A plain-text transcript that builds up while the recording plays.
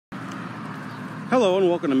Hello and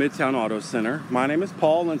welcome to Mid-Towne Auto Center. My name is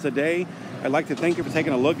Paul, and today I'd like to thank you for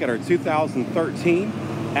taking a look at our 2013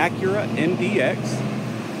 Acura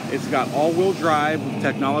MDX. It's got all-wheel drive with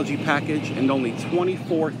technology package and only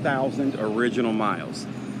 24,000 original miles.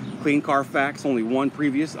 Clean Carfax, only one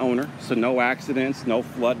previous owner, so no accidents, no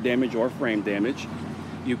flood damage or frame damage.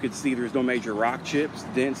 You can see there's no major rock chips,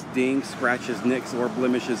 dents, dings, scratches, nicks, or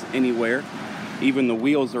blemishes anywhere. Even the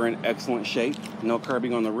wheels are in excellent shape. No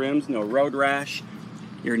curbing on the rims, no road rash.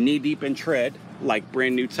 You're knee-deep in tread, like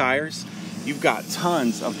brand new tires. You've got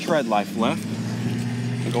tons of tread life left.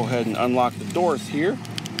 I'll go ahead and unlock the doors here.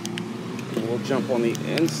 We'll jump on the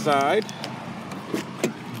inside.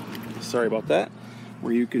 Sorry about that.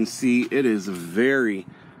 Where you can see it is very,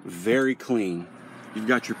 very clean. You've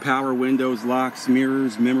got your power windows, locks,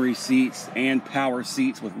 mirrors, memory seats, and power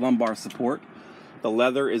seats with lumbar support. The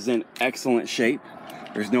leather is in excellent shape.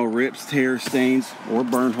 There's no rips, tears, stains, or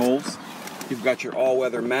burn holes. You've got your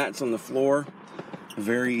all-weather mats on the floor.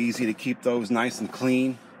 Very easy to keep those nice and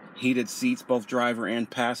clean. Heated seats, both driver and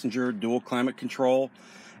passenger. Dual climate control.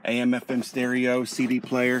 AM/FM stereo, CD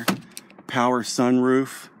player, power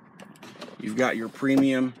sunroof. You've got your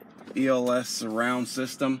premium ELS surround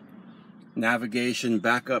system. Navigation,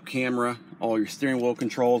 backup camera. All your steering wheel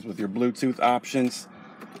controls with your Bluetooth options.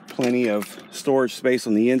 Plenty of storage space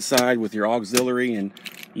on the inside with your auxiliary and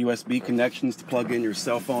USB connections to plug in your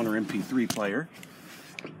cell phone or MP3 player.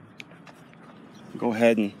 Go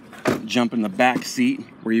ahead and jump in the back seat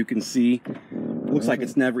where you can see, looks like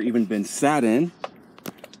it's never even been sat in.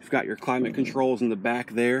 You've got your climate controls in the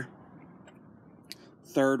back there.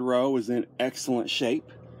 Third row is in excellent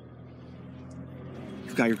shape.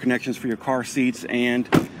 You've got your connections for your car seats and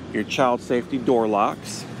your child safety door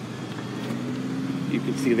locks. You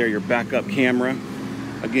can see there your backup camera.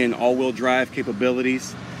 Again, all-wheel drive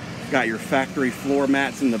capabilities. Got your factory floor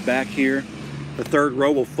mats in the back here. The third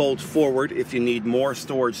row will fold forward if you need more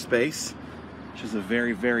storage space, which is a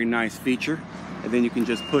very, very nice feature. And then you can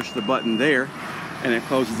just push the button there and it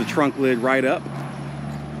closes the trunk lid right up.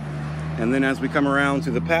 And then as we come around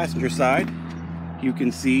to the passenger side, you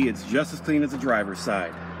can see it's just as clean as the driver's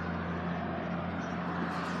side.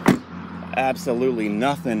 Absolutely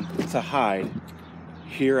nothing to hide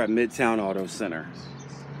here at Mid-Towne Auto Center.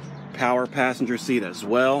 Power passenger seat as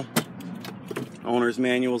well. Owner's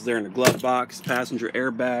manuals there in the glove box. Passenger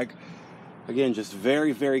airbag. Again, just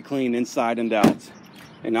very, very clean inside and out.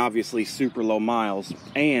 And obviously super low miles.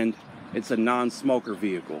 And it's a non-smoker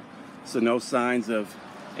vehicle. So no signs of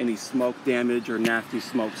any smoke damage or nasty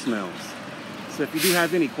smoke smells. So if you do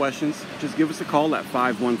have any questions, just give us a call at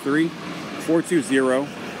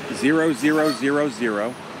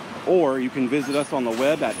 513-420-0000. Or you can visit us on the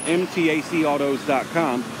web at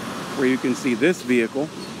mtacautos.com, where you can see this vehicle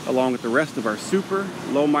along with the rest of our super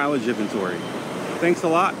low mileage inventory. Thanks a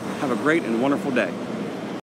lot. Have a great and wonderful day.